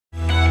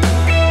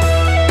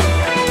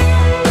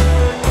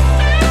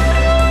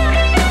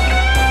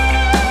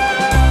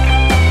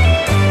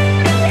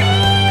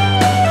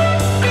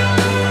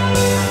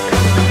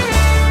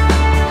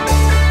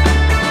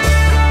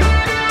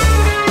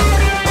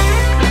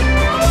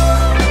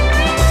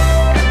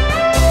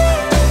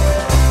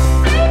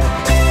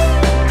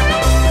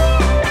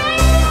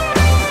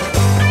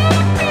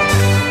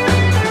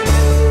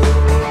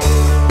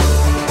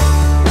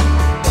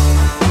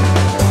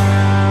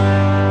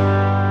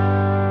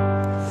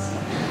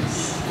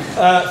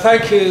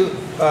Thank you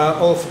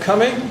all for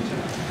coming.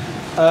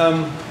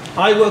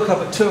 I woke up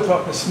at 2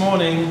 o'clock this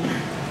morning,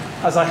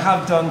 as I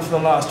have done for the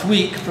last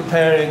week,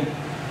 preparing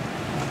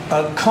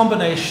a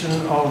combination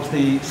of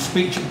the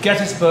speech at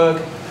Gettysburg,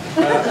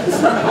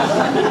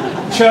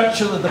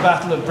 Churchill at the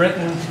Battle of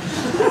Britain,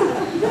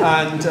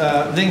 and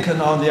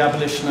Lincoln on the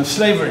abolition of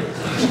slavery.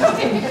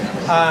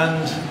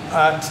 And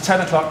at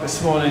 10 o'clock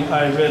this morning,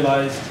 I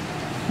realized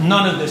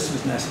none of this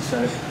was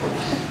necessary.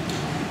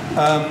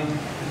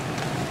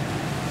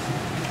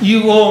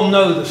 You all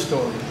know the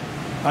story,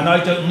 and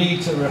I don't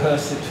need to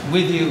rehearse it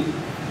with you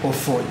or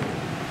for you.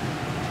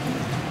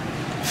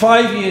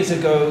 5 years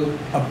ago,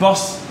 a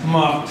bus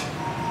marked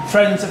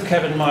Friends of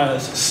Kevin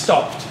Myers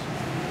stopped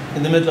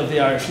in the middle of the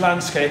Irish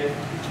landscape,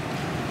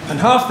 and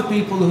half the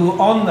people who were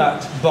on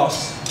that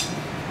bus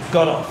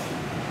got off.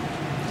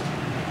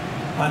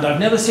 And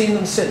I've never seen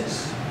them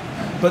since.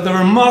 But the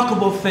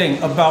remarkable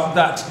thing about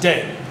that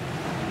day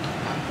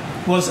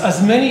was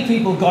as many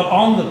people got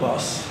on the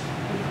bus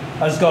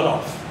as got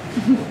off.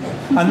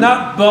 And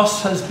that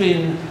bus has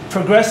been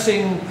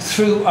progressing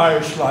through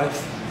Irish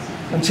life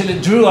until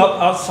it drew up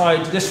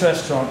outside this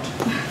restaurant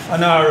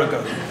an hour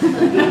ago.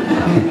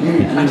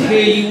 And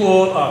here you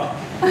all are.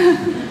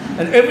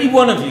 And every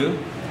one of you,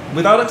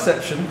 without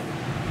exception,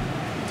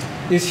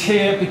 is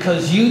here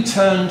because you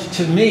turned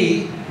to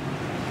me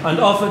and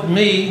offered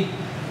me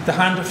the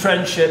hand of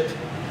friendship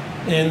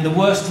in the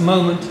worst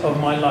moment of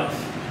my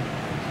life.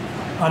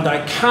 And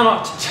I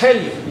cannot tell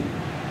you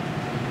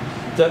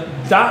that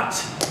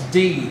that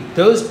deed,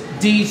 those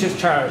deeds of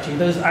charity,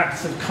 those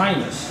acts of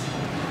kindness,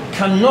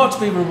 cannot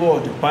be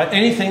rewarded by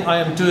anything I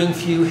am doing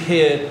for you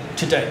here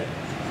today.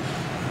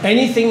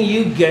 Anything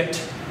you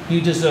get, you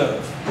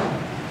deserve.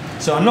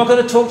 So I'm not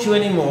going to talk to you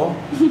anymore.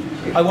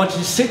 I want you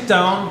to sit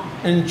down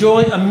and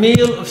enjoy a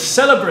meal of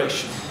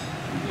celebration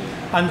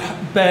and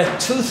bear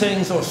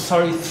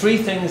three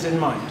things in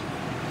mind.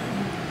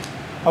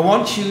 I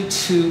want you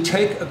to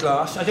take a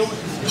glass,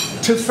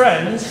 to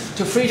friends,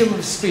 to freedom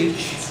of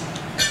speech,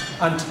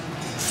 and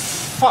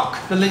fuck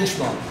the lynch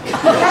mob.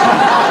 Friends,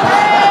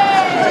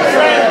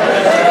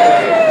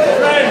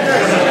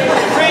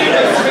 freedom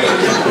of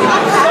speech,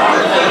 fuck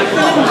the lynch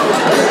mob.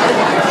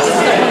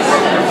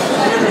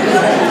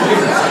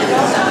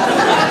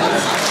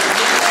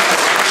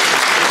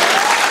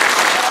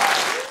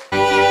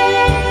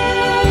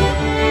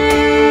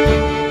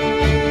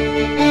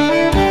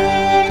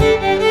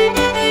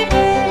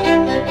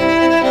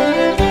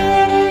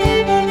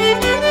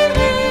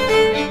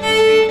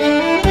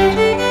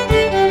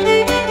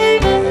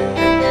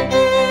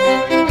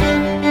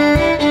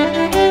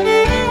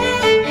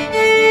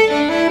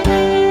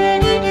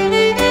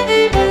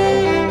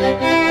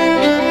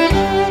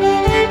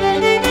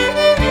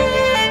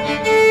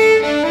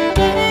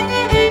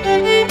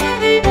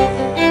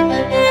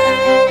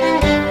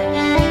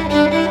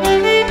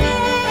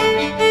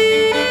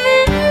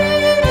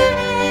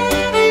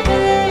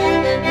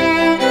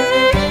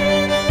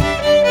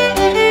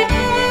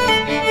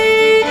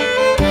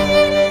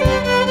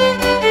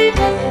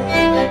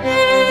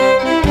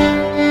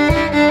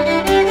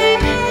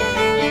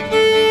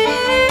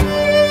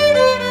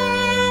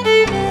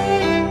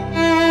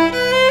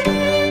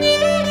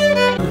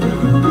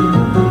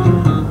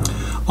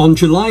 On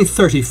July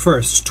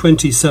 31st,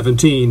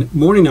 2017,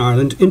 Morning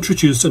Ireland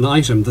introduced an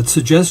item that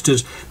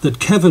suggested that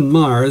Kevin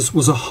Myers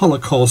was a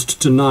Holocaust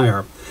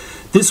denier.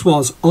 This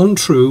was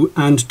untrue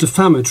and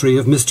defamatory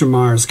of Mr.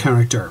 Myers'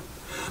 character.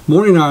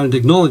 Morning Ireland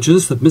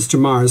acknowledges that Mr.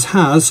 Myers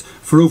has,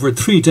 for over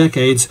 3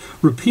 decades,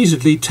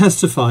 repeatedly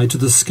testified to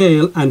the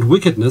scale and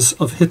wickedness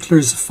of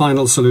Hitler's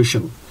final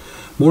solution.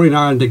 Morning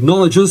Ireland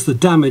acknowledges the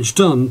damage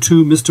done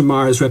to Mr.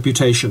 Myers'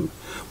 reputation.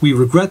 We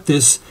regret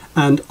this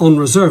and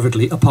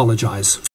unreservedly apologise.